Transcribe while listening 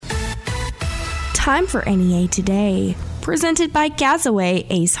Time for NEA Today, presented by Gazaway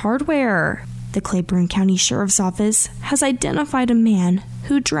Ace Hardware. The Claiborne County Sheriff's Office has identified a man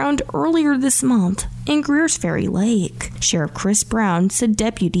who drowned earlier this month in Greers Ferry Lake. Sheriff Chris Brown said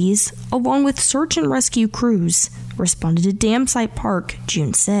deputies, along with search and rescue crews, responded to Dam Site Park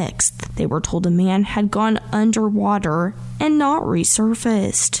June 6th. They were told a man had gone underwater and not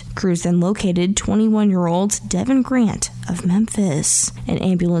resurfaced. Crews then located 21-year-old Devin Grant of Memphis. An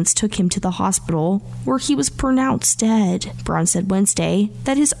ambulance took him to the hospital where he was pronounced dead. Brown said Wednesday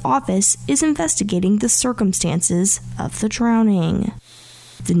that his office is investigating the circumstances of the drowning.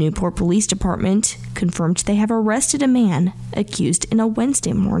 The Newport Police Department confirmed they have arrested a man accused in a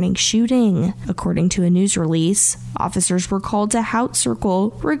Wednesday morning shooting. According to a news release, officers were called to Hout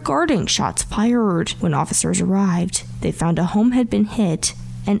Circle regarding shots fired. When officers arrived, they found a home had been hit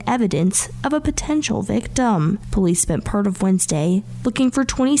and evidence of a potential victim. Police spent part of Wednesday looking for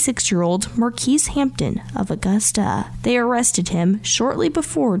 26-year-old Marquise Hampton of Augusta. They arrested him shortly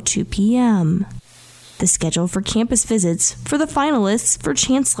before 2 p.m. The schedule for campus visits for the finalists for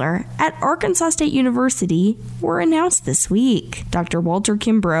Chancellor at Arkansas State University were announced this week. Dr. Walter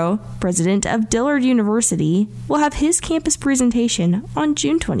Kimbrough, president of Dillard University, will have his campus presentation on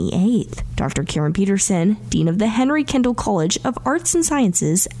June 28th. Dr. Karen Peterson, dean of the Henry Kendall College of Arts and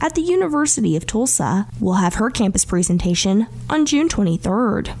Sciences at the University of Tulsa, will have her campus presentation on June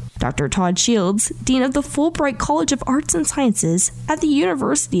 23rd. Dr. Todd Shields, dean of the Fulbright College of Arts and Sciences at the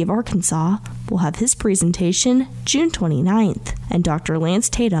University of Arkansas, will have his presentation June 29th. And Dr. Lance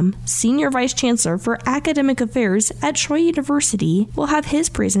Tatum, senior vice chancellor for academic affairs at Troy University, will have his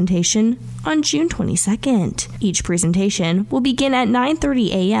presentation on June 22nd. Each presentation will begin at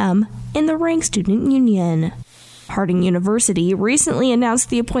 9:30 a.m. in the Rank Student Union. Harding University recently announced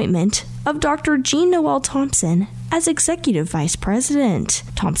the appointment of Dr. Jean Noel Thompson as Executive Vice President.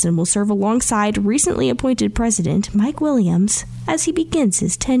 Thompson will serve alongside recently appointed President Mike Williams as he begins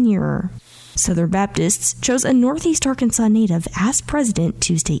his tenure. Southern Baptists chose a Northeast Arkansas native as president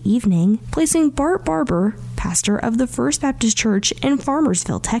Tuesday evening, placing Bart Barber, pastor of the First Baptist Church in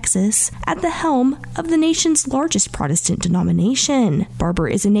Farmersville, Texas, at the helm of the nation's largest Protestant denomination. Barber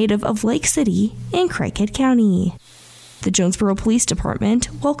is a native of Lake City in Craighead County. The Jonesboro Police Department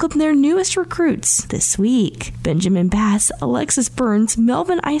welcomed their newest recruits this week. Benjamin Bass, Alexis Burns,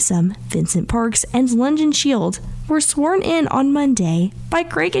 Melvin Isom, Vincent Parks, and London Shield were sworn in on Monday by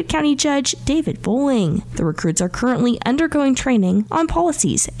Craighead County Judge David Bowling. The recruits are currently undergoing training on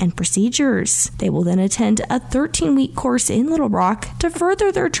policies and procedures. They will then attend a 13-week course in Little Rock to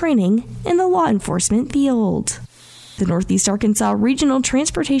further their training in the law enforcement field. The Northeast Arkansas Regional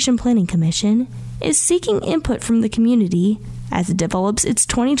Transportation Planning Commission is seeking input from the community as it develops its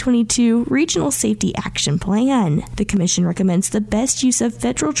 2022 Regional Safety Action Plan. The commission recommends the best use of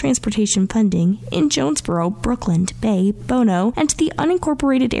federal transportation funding in Jonesboro, Brookland, Bay, Bono, and the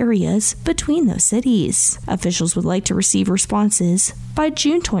unincorporated areas between those cities. Officials would like to receive responses by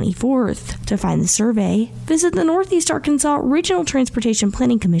June 24th. To find the survey, visit the Northeast Arkansas Regional Transportation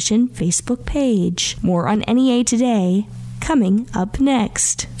Planning Commission Facebook page. More on NEA Today, coming up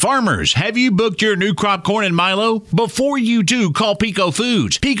next. Farmers, have you booked your new crop corn and milo? Before you do, call Pico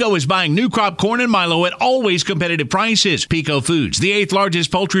Foods. Pico is buying new crop corn and milo at always competitive prices. Pico Foods, the 8th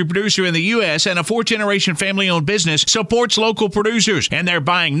largest poultry producer in the U.S. and a 4th-generation family-owned business, supports local producers, and they're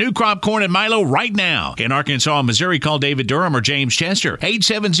buying new crop corn and milo right now. In Arkansas and Missouri, call David Durham or James Chester,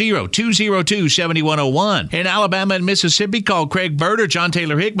 870-202-7101. In Alabama and Mississippi, call Craig Bird or John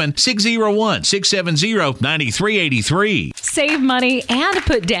Taylor Hickman, 601-670-9383. Save money and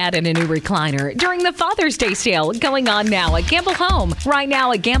put Dad in a new recliner during the Father's Day sale going on now at Gamble Home. Right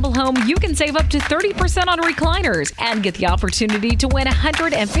now at Gamble Home, you can save up to 30% on recliners and get the opportunity to win a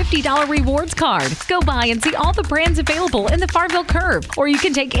 $150 rewards card. Go by and see all the brands available in the Farmville Curve, or you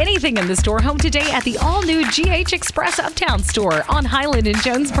can take anything in the store home today at the all-new GH Express Uptown store on Highland in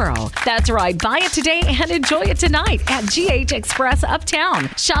Jonesboro. That's right, buy it today and enjoy it tonight at GH Express Uptown.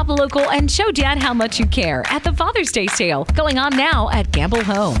 Shop local and show Dad how much you care at the Father's Day sale going on now at Gamble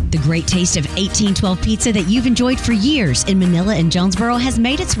Home. The great taste of 1812 pizza that you've enjoyed for years in Manila and Jonesboro has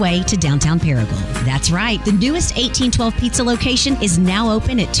made its way to downtown Paragould. That's right, the newest 1812 pizza location is now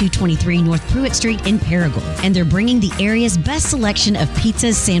open at 223 North Pruitt Street in Paragould, and they're bringing the area's best selection of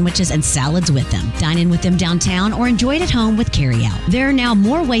pizzas, sandwiches, and salads with them. Dine in with them downtown or enjoy it at home with carryout. There are now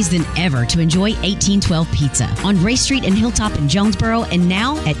more ways than ever to enjoy 1812 pizza on Ray Street and Hilltop in Jonesboro, and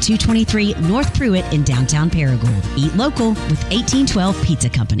now at 223 North Pruitt in downtown Paragould. Eat local with 1812 Pizza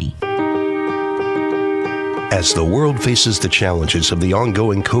Company. As the world faces the challenges of the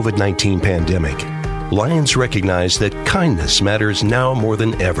ongoing COVID-19 pandemic, Lions recognize that kindness matters now more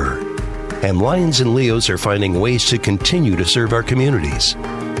than ever. And Lions and Leos are finding ways to continue to serve our communities,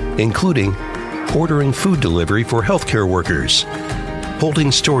 including ordering food delivery for healthcare workers,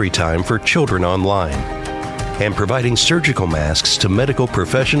 holding story time for children online, and providing surgical masks to medical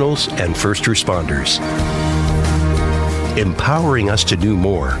professionals and first responders. Empowering us to do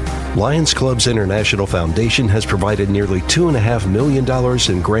more, Lions Clubs International Foundation has provided nearly $2.5 million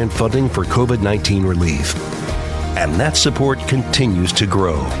in grant funding for COVID-19 relief. And that support continues to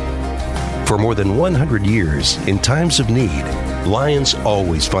grow. For more than 100 years, in times of need, Lions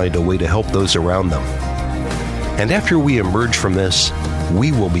always find a way to help those around them. And after we emerge from this,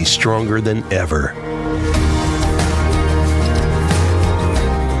 we will be stronger than ever.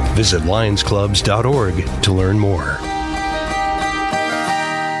 Visit lionsclubs.org to learn more.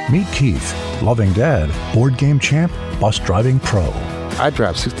 Meet Keith, loving dad, board game champ, bus driving pro. I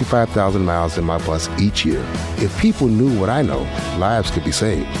drive 65,000 miles in my bus each year. If people knew what I know, lives could be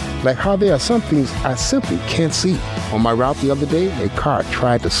saved. Like how there are some things I simply can't see. On my route the other day, a car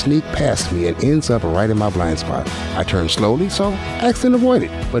tried to sneak past me and ends up right in my blind spot. I turned slowly, so accident avoided.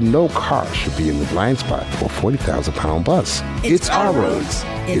 But no car should be in the blind spot for a 40,000-pound bus. It's our roads.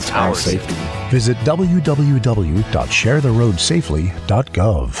 It's our safety. Visit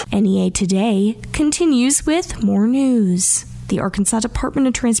www.sharetheroadsafely.gov. NEA Today continues with more news. The Arkansas Department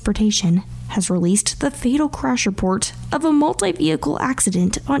of Transportation has released the fatal crash report of a multi-vehicle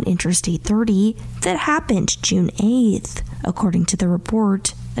accident on Interstate 30 that happened June 8th. According to the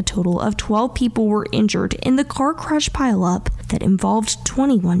report, a total of 12 people were injured in the car crash pileup that involved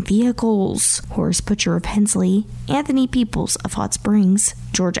 21 vehicles. Horace Butcher of Hensley, Anthony Peoples of Hot Springs,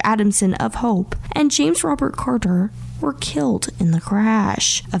 George Adamson of Hope, and James Robert Carter were killed in the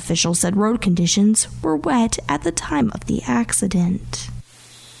crash. Officials said road conditions were wet at the time of the accident.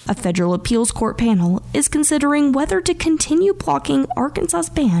 A federal appeals court panel is considering whether to continue blocking Arkansas's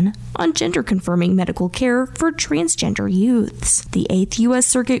ban on gender-confirming medical care for transgender youths. The 8th U.S.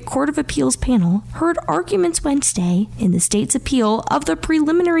 Circuit Court of Appeals panel heard arguments Wednesday in the state's appeal of the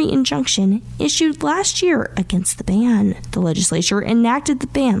preliminary injunction issued last year against the ban. The legislature enacted the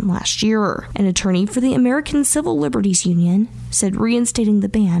ban last year. An attorney for the American Civil Liberties Union said reinstating the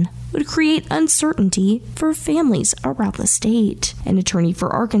ban would create uncertainty for families around the state. An attorney for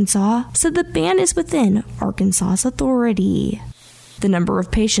Arkansas said the ban is within Arkansas's authority. The number of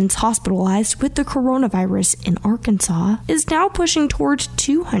patients hospitalized with the coronavirus in Arkansas is now pushing toward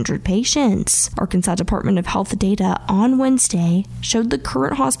 200 patients. Arkansas Department of Health data on Wednesday showed the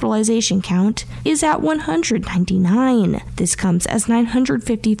current hospitalization count is at 199. This comes as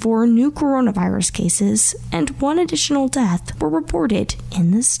 954 new coronavirus cases and one additional death were reported in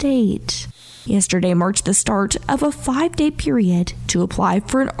the state. Yesterday marked the start of a 5-day period to apply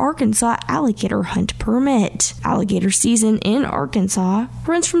for an Arkansas alligator hunt permit. Alligator season in Arkansas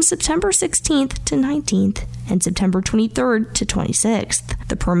runs from September 16th to 19th and September 23rd to 26th.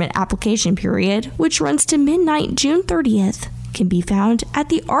 The permit application period, which runs to midnight June 30th, can be found at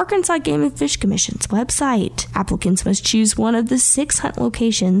the Arkansas Game and Fish Commission's website. Applicants must choose one of the 6 hunt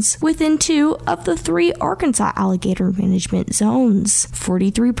locations within 2 of the 3 Arkansas alligator management zones.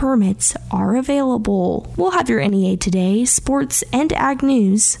 43 permits are available. We'll have your NEA Today, sports, and ag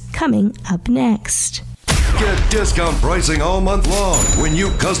news coming up next. Get discount pricing all month long when you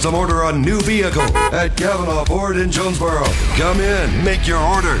custom order a new vehicle at Cavanaugh Ford in Jonesboro. Come in, make your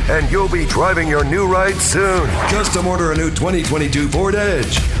order, and you'll be driving your new ride soon. Custom order a new 2022 Ford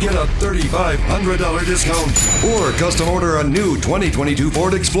Edge. Get a $3,500 discount. Or custom order a new 2022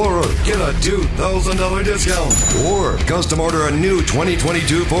 Ford Explorer. Get a $2,000 discount. Or custom order a new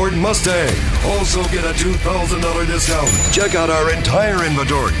 2022 Ford Mustang. Also get a $2,000 discount. Check out our entire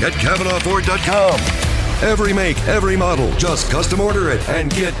inventory at CavanaughFord.com. Every make, every model. Just custom order it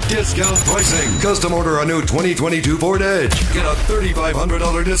and get discount pricing. Custom order a new 2022 Ford Edge. Get a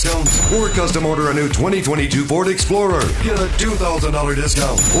 $3,500 discount. Or custom order a new 2022 Ford Explorer. Get a $2,000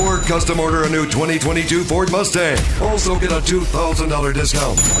 discount. Or custom order a new 2022 Ford Mustang. Also get a $2,000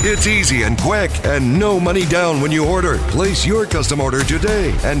 discount. It's easy and quick and no money down when you order. Place your custom order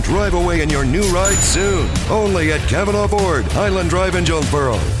today and drive away in your new ride soon. Only at Cavanaugh Ford, Highland Drive in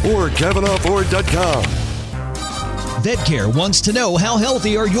Jonesboro. Or CavanaughFord.com. VetCare wants to know, how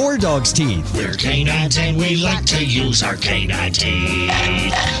healthy are your dog's teeth? We're canines and we like to use our canine teeth,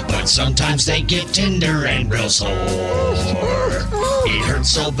 but sometimes they get tender and real sore. It hurts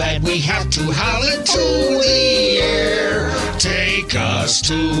so bad we have to howl into the air. Take us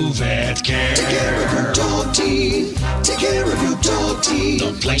to VetCare. Take care of your dog teeth. Take care of your dog teeth.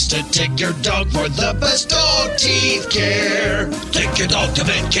 The place to take your dog for the best dog teeth care. Take your dog to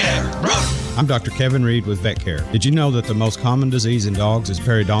VetCare. Ruff! I'm Dr. Kevin Reed with Vet Care. Did you know that the most common disease in dogs is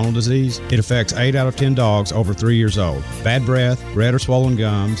periodontal disease? It affects 8 out of 10 dogs over 3 years old. Bad breath, red or swollen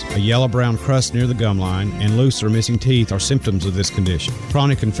gums, a yellow-brown crust near the gum line, and loose or missing teeth are symptoms of this condition.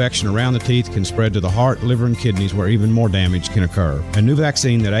 Chronic infection around the teeth can spread to the heart, liver, and kidneys, where even more damage can occur. A new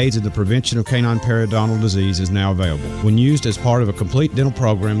vaccine that aids in the prevention of canine periodontal disease is now available. When used as part of a complete dental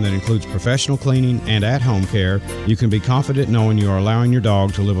program that includes professional cleaning and at-home care, you can be confident knowing you are allowing your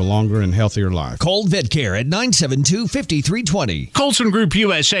dog to live a longer and healthier life. Call Vet Care at 972-5320. Colson Group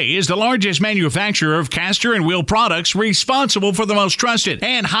USA is the largest manufacturer of caster and wheel products, responsible for the most trusted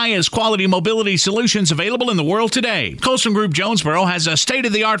and highest quality mobility solutions available in the world today. Colson Group Jonesboro has a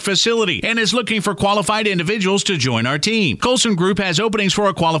state-of-the-art facility and is looking for qualified individuals to join our team. Colson Group has openings for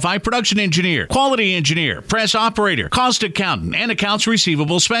a qualified production engineer, quality engineer, press operator, cost accountant, and accounts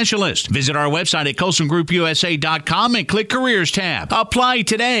receivable specialist. Visit our website at colsongroupusa.com and click Careers tab. Apply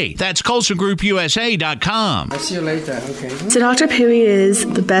today. That's colsongroupusa.com. I'll see you later. Okay. So Dr. Pooey is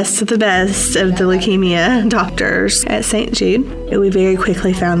the best of the leukemia doctors at St. Jude. We very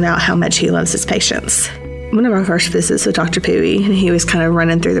quickly found out how much he loves his patients. One of our first visits with Dr. Pooey, and he was kind of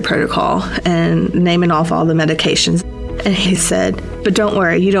running through the protocol and naming off all the medications. And he said, but don't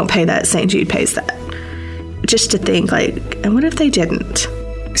worry, you don't pay that. St. Jude pays that. Just to think, and what if they didn't?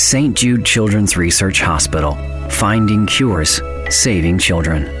 St. Jude Children's Research Hospital. Finding cures. Saving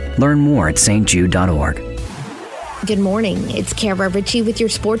children. Learn more at stjude.org. Good morning. It's Kara Ritchie with your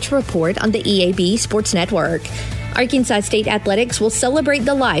sports report on the EAB Sports Network. Arkansas State Athletics will celebrate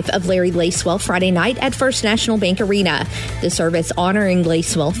the life of Larry Lacewell Friday night at First National Bank Arena. The service honoring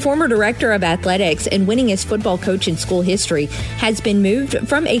Lacewell, former director of athletics and winningest football coach in school history, has been moved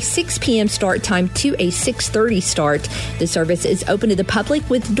from a 6 p.m. start time to a 6:30 start. The service is open to the public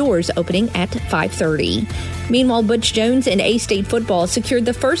with doors opening at 5:30. Meanwhile, Butch Jones and A-State football secured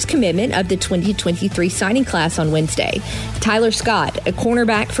the first commitment of the 2023 signing class on Wednesday. Tyler Scott, a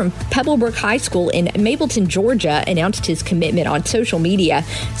cornerback from Pebblebrook High School in Mableton, Georgia, announced his commitment on social media.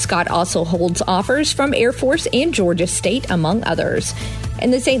 Scott also holds offers from Air Force and Georgia State, among others.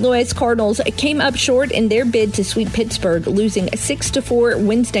 And the St. Louis Cardinals came up short in their bid to sweep Pittsburgh, losing 6-4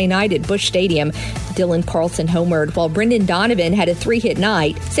 Wednesday night at Busch Stadium. Dylan Carlson homered, while Brendan Donovan had a 3-hit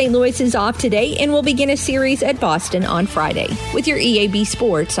night. St. Louis is off today and will begin a series at Boston on Friday. With your EAB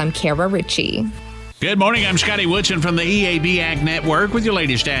Sports, I'm Kara Ritchie. Good morning. I'm Scotty Woodson from the EAB Ag Network with your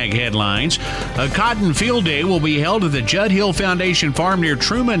latest ag headlines. A cotton field day will be held at the Judd Hill Foundation Farm near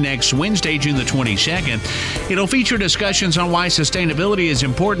Truman next Wednesday, June the 22nd. It'll feature discussions on why sustainability is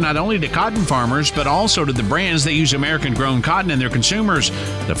important not only to cotton farmers, but also to the brands that use American-grown cotton and their consumers.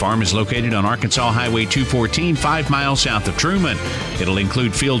 The farm is located on Arkansas Highway 214, 5 miles south of Truman. It'll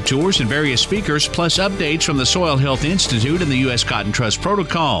include field tours and various speakers, plus updates from the Soil Health Institute and the U.S. Cotton Trust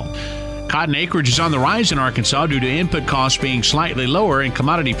Protocol. Cotton acreage is on the rise in Arkansas due to input costs being slightly lower and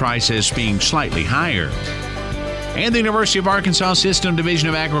commodity prices being slightly higher. And the University of Arkansas System Division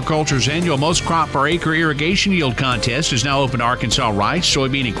of Agriculture's annual Most Crop Per Acre Irrigation Yield Contest is now open to Arkansas rice,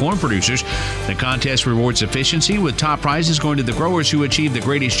 soybean, and corn producers. The contest rewards efficiency, with top prizes going to the growers who achieve the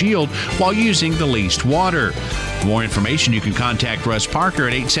greatest yield while using the least water. For more information, you can contact Russ Parker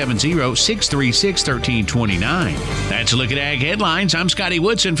at 870-636-1329. That's a look at Ag Headlines. I'm Scotty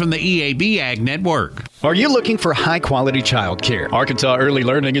Woodson from the EAB Ag Network. Are you looking for high-quality child care? Arkansas Early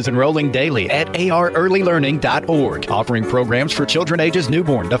Learning is enrolling daily at arearlylearning.org, offering programs for children ages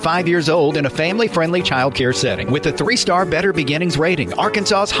newborn to 5 years old in a family-friendly child care setting. With a 3-star Better Beginnings rating,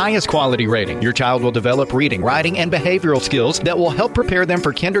 Arkansas's highest quality rating, your child will develop reading, writing, and behavioral skills that will help prepare them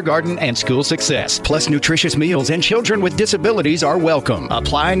for kindergarten and school success. Plus, nutritious meals and children with disabilities are welcome.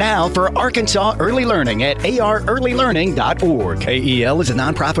 Apply now for Arkansas Early Learning at arearlylearning.org. AEL is a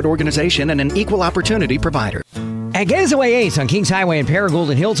nonprofit organization and an equal opportunity provider. At Gazaway Ace on Kings Highway in Paragould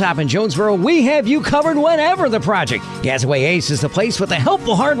and Hilltop in Jonesboro, we have you covered whenever the project. Gazaway Ace is the place with the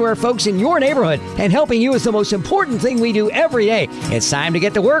helpful hardware folks in your neighborhood, and helping you is the most important thing we do every day. It's time to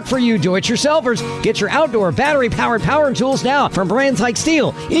get to work for you do-it-yourselfers. Get your outdoor battery-powered power tools now from brands like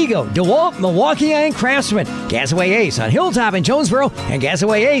Stihl, Ego, DeWalt, Milwaukee, and Craftsman. Gazaway Ace on Hilltop in Jonesboro and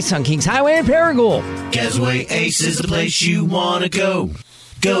Gazaway Ace on Kings Highway in Paragould. Gazaway Ace is the place you want to go.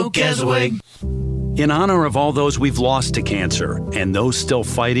 Go Gazaway. In honor of all those we've lost to cancer and those still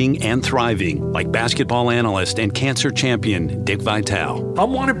fighting and thriving, like basketball analyst and cancer champion Dick Vitale. I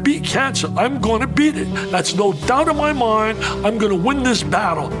want to beat cancer. I'm going to beat it. That's no doubt in my mind. I'm going to win this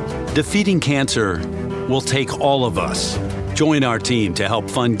battle. Defeating cancer will take all of us. Join our team to help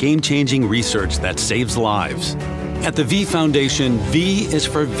fund game-changing research that saves lives. At the V Foundation, V is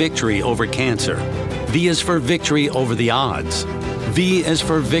for victory over cancer. V is for victory over the odds. V is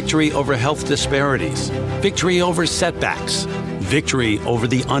for victory over health disparities, victory over setbacks, victory over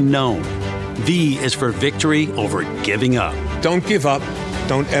the unknown. V is for victory over giving up. Don't give up.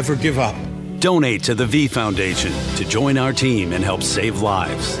 Don't ever give up. Donate to the V Foundation to join our team and help save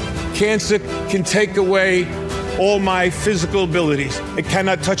lives. Cancer can take away all my physical abilities. It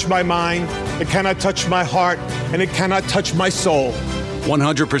cannot touch my mind, it cannot touch my heart, and it cannot touch my soul.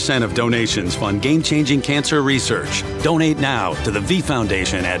 100% of donations fund game-changing cancer research. Donate now to the V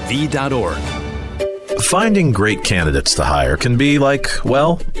Foundation at v.org. Finding great candidates to hire can be like,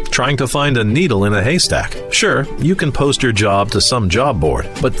 well, trying to find a needle in a haystack. Sure, you can post your job to some job board,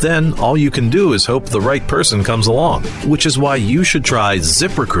 but then all you can do is hope the right person comes along, which is why you should try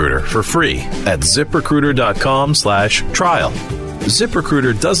ZipRecruiter for free at ZipRecruiter.com/trial.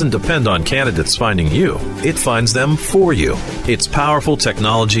 ZipRecruiter doesn't depend on candidates finding you. It finds them for you. Its powerful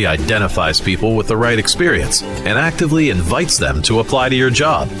technology identifies people with the right experience and actively invites them to apply to your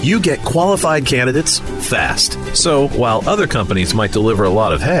job. You get qualified candidates fast. So while other companies might deliver a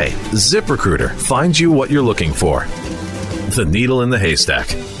lot of hay, ZipRecruiter finds you what you're looking for. The needle in the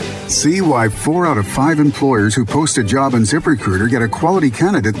haystack. See why 4 out of 5 employers who post a job on ZipRecruiter get a quality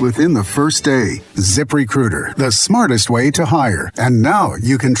candidate within the first day. ZipRecruiter, the smartest way to hire. And now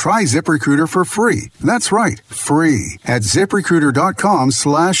you can try ZipRecruiter for free. That's right, free at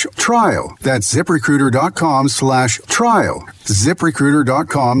ZipRecruiter.com/trial. That's ZipRecruiter.com/trial.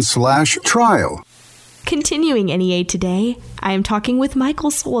 ZipRecruiter.com/trial. Continuing NEA Today, I am talking with Michael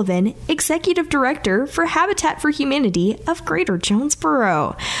Sullivan, Executive Director for Habitat for Humanity of Greater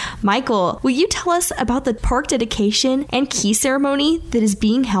Jonesboro. Michael, will you tell us about the park dedication and key ceremony that is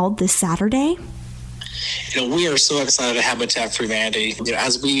being held this Saturday? We are so excited at Habitat for Humanity.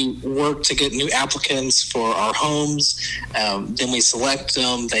 As we work to get new applicants for our homes, then we select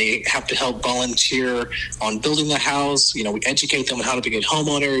them. They have to help volunteer on building the house. We educate them on how to be good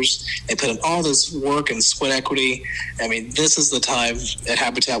homeowners. They put in all this work and sweat equity. This is the time at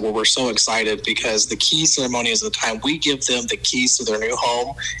Habitat where we're so excited because the key ceremony is the time we give them the keys to their new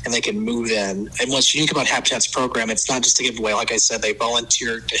home and they can move in. And what's unique about Habitat's program, it's not just a giveaway. Like I said, they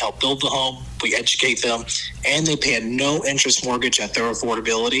volunteer to help build the home. We educate them. And they pay a no-interest mortgage at their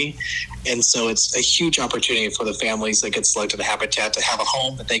affordability. And so it's a huge opportunity for the families that get selected at Habitat to have a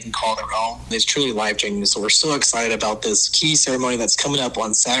home that they can call their own. It's truly life-changing. So we're so excited about this key ceremony that's coming up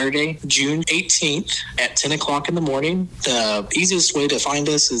on Saturday, June 18th at 10 o'clock in the morning. The easiest way to find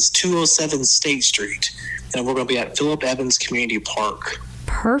us is 207 State Street. And we're going to be at Philip Evans Community Park.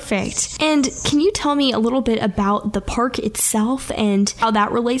 Perfect. And can you tell me a little bit about the park itself and how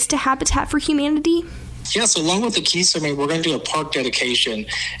that relates to Habitat for Humanity? Yeah, so along with the key ceremony, we're going to do a park dedication.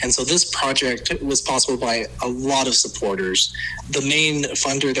 And so this project was possible by a lot of supporters. The main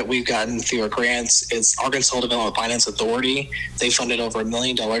funder that we've gotten through our grants is Arkansas Development Finance Authority. They funded over $1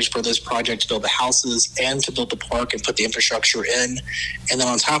 million for this project to build the houses and to build the park and put the infrastructure in. And then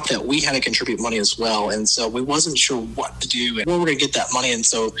on top of that, we had to contribute money as well. And so we wasn't sure what to do and where we're going to get that money. And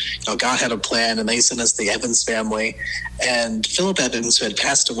so, God had a plan and they sent us the Evans family. And Philip Evans, who had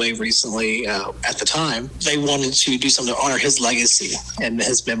passed away recently at the time, they wanted to do something to honor his legacy and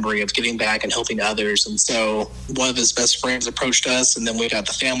his memory of giving back and helping others. And so one of his best friends approached us, and then we got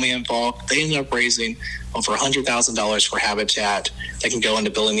the family involved. They ended up raising over $100,000 for Habitat that can go into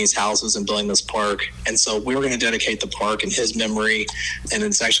building these houses and building this park. And so we're going to dedicate the park in his memory, and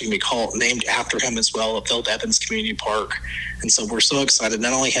it's actually going to be named after him as well, Philip Evans Community Park. And so we're so excited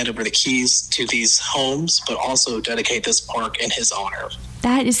not only hand over the keys to these homes, but also dedicate this park in his honor.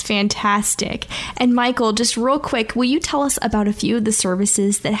 That is fantastic. And Michael, just real quick, will you tell us about a few of the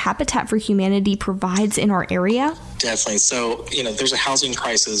services that Habitat for Humanity provides in our area? Definitely. So, there's a housing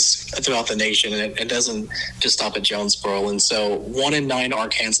crisis throughout the nation, and it doesn't just stop at Jonesboro. And so 1 in 9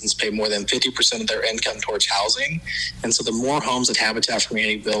 Arkansans pay more than 50% of their income towards housing. And so the more homes that Habitat for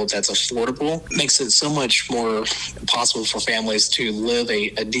Humanity builds that's affordable makes it so much more possible for families to live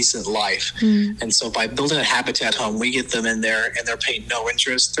a decent life. And so by building a Habitat home, we get them in there and they're paying no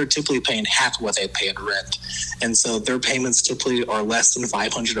interest. They're typically paying half of what they pay in rent. And so their payments typically are less than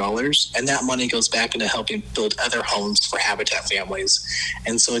 $500. And that money goes back into helping build other homes for Habitat families.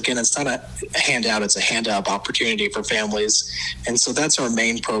 And so again, it's not a handout, it's a hand-up opportunity for families. And so that's our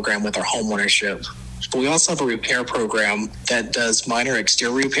main program with our home ownership. But we also have a repair program that does minor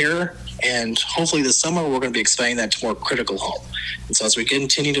exterior repair. And hopefully this summer, we're going to be expanding that to more critical home. And so as we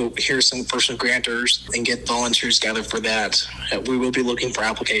continue to hear some first grantors and get volunteers gathered for that, we will be looking for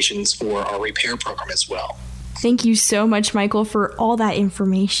applications for our repair program as well. Thank you so much, Michael, for all that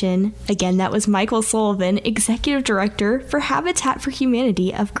information. Again, that was Michael Sullivan, Executive Director for Habitat for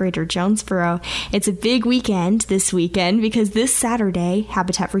Humanity of Greater Jonesboro. It's a big weekend this weekend because this Saturday,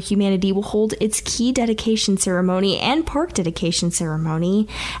 Habitat for Humanity will hold its key dedication ceremony and park dedication ceremony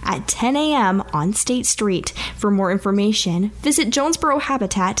at 10 a.m. on State Street. For more information, visit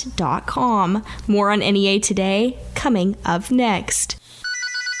jonesborohabitat.com. More on NEA Today, coming up next.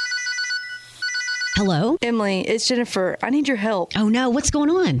 Hello? Emily, it's Jennifer. I need your help. Oh, no. What's going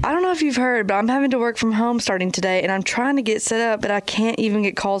on? I don't know if you've heard, but I'm having to work from home starting today, and I'm trying to get set up, but I can't even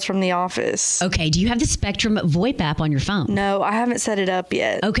get calls from the office. Okay. Do you have the Spectrum VoIP app on your phone? No, I haven't set it up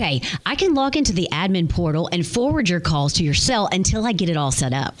yet. Okay. I can log into the admin portal and forward your calls to your cell until I get it all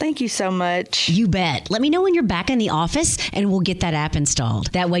set up. Thank you so much. You bet. Let me know when you're back in the office, and we'll get that app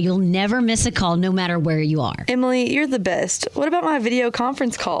installed. That way you'll never miss a call no matter where you are. Emily, you're the best. What about my video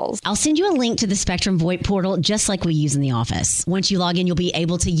conference calls? I'll send you a link to the Spectrum VoIP portal just like we use in the office. Once you log in, you'll be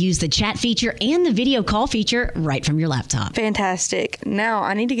able to use the chat feature and the video call feature right from your laptop. Fantastic. Now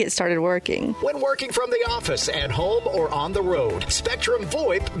I need to get started working. When working from the office, at home, or on the road, Spectrum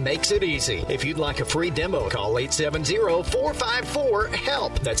VoIP makes it easy. If you'd like a free demo, call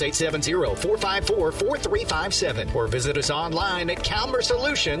 870-454-HELP. That's 870-454-4357. Or visit us online at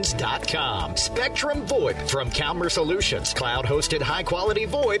CalmerSolutions.com. Spectrum VoIP from Calmer Solutions. Cloud-hosted high-quality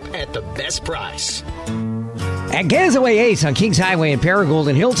VoIP at the best price. At Gazaway Ace on Kings Highway in Paragould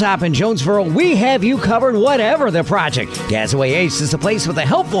and Hilltop in Jonesboro, we have you covered whatever the project. Gazaway Ace is the place with the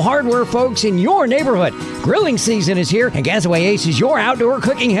helpful hardware folks in your neighborhood. Grilling season is here, and Gazaway Ace is your outdoor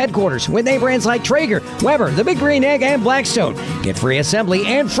cooking headquarters with name brands like Traeger, Weber, The Big Green Egg, and Blackstone. Get free assembly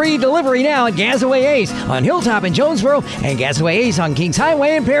and free delivery now at Gazaway Ace on Hilltop in Jonesboro and Gazaway Ace on Kings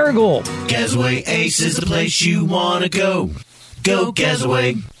Highway in Paragould. Gazaway Ace is the place you want to go. Go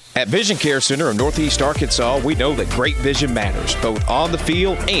Gazaway. At Vision Care Center of Northeast Arkansas, we know that great vision matters, both on the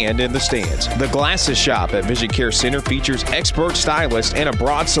field and in the stands. The Glasses Shop at Vision Care Center features expert stylists and a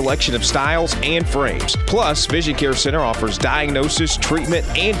broad selection of styles and frames. Plus, Vision Care Center offers diagnosis, treatment,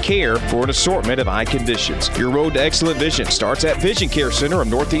 and care for an assortment of eye conditions. Your road to excellent vision starts at Vision Care Center of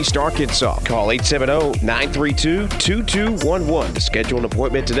Northeast Arkansas. Call 870-932-2211 to schedule an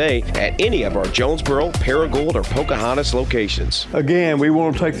appointment today at any of our Jonesboro, Paragould, or Pocahontas locations. Again, we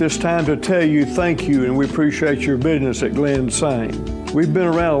want to take this time to tell you thank you, and we appreciate your business at Glen Sain. We've been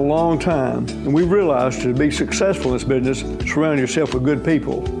around a long time, and we realized to be successful in this business, surround yourself with good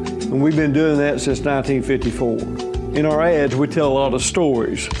people. And we've been doing that since 1954. In our ads, we tell a lot of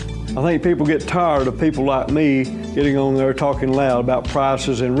stories. I think people get tired of people like me getting on there talking loud about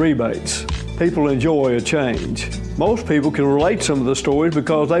prices and rebates. People enjoy a change. Most people can relate some of the stories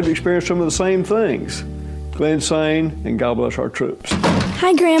because they've experienced some of the same things. Glen Sain, and God bless our troops.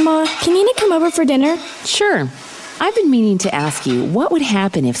 Hi, Grandma. Can Nina come over for dinner? Sure. I've been meaning to ask you, what would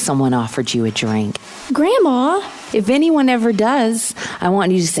happen if someone offered you a drink? Grandma! If anyone ever does, I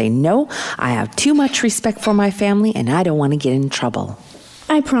want you to say, no, I have too much respect for my family and I don't want to get in trouble.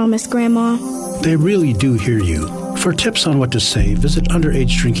 I promise, Grandma. They really do hear you. For tips on what to say, visit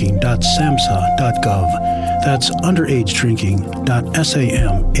underagedrinking.samhsa.gov. That's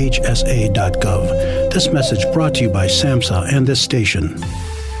underagedrinking.samhsa.gov. This message brought to you by SAMHSA and this station.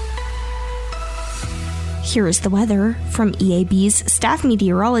 Here is the weather from EAB's staff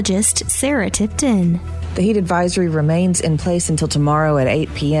meteorologist, Sarah Tipton. The heat advisory remains in place until tomorrow at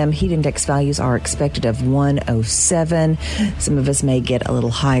 8 p.m. Heat index values are expected of 107. Some of us may get a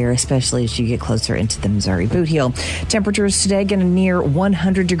little higher, especially as you get closer into the Missouri Boot Heel. Temperatures today going to near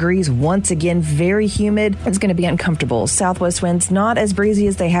 100 degrees. Once again, very humid. It's going to be uncomfortable. Southwest winds not as breezy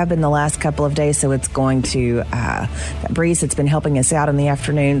as they have been the last couple of days, so it's going to, that breeze that's been helping us out in the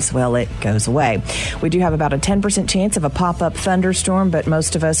afternoons, well, it goes away. We do have about a 10% chance of a pop-up thunderstorm, but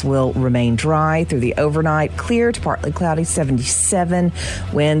most of us will remain dry through the overnight. Clear to partly cloudy, 77.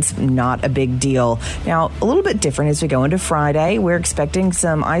 Winds, not a big deal. Now, a little bit different as we go into Friday. We're expecting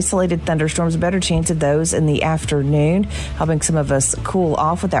some isolated thunderstorms, a better chance of those in the afternoon, helping some of us cool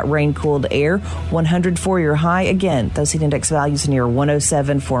off with that rain-cooled air. 100 for your high. Again, those heat index values near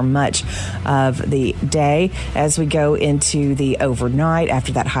 107 for much of the day. As we go into the overnight,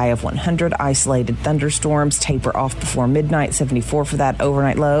 after that high of 100, isolated thunderstorms taper off before midnight, 74 for that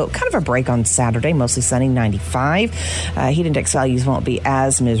overnight low. Kind of a break on Saturday, mostly sunny, 95. Heat index values won't be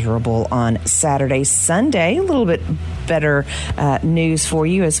as miserable on Saturday. Sunday, a little bit better news for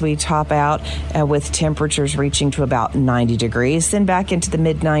you as we top out with temperatures reaching to about 90 degrees, then back into the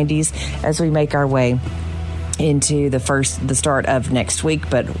mid-90s as we make our way into the start of next week,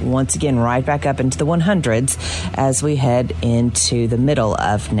 but once again right back up into the 100s as we head into the middle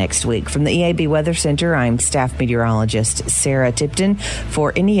of next week. From the EAB Weather Center, I'm staff meteorologist Sarah Tipton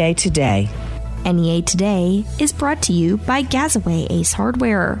for NEA Today. NEA Today is brought to you by Gazaway Ace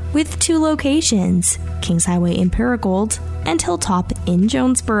Hardware with 2 locations, Kings Highway in Paragould and Hilltop in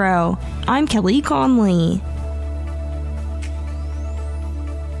Jonesboro. I'm Kelly Conley.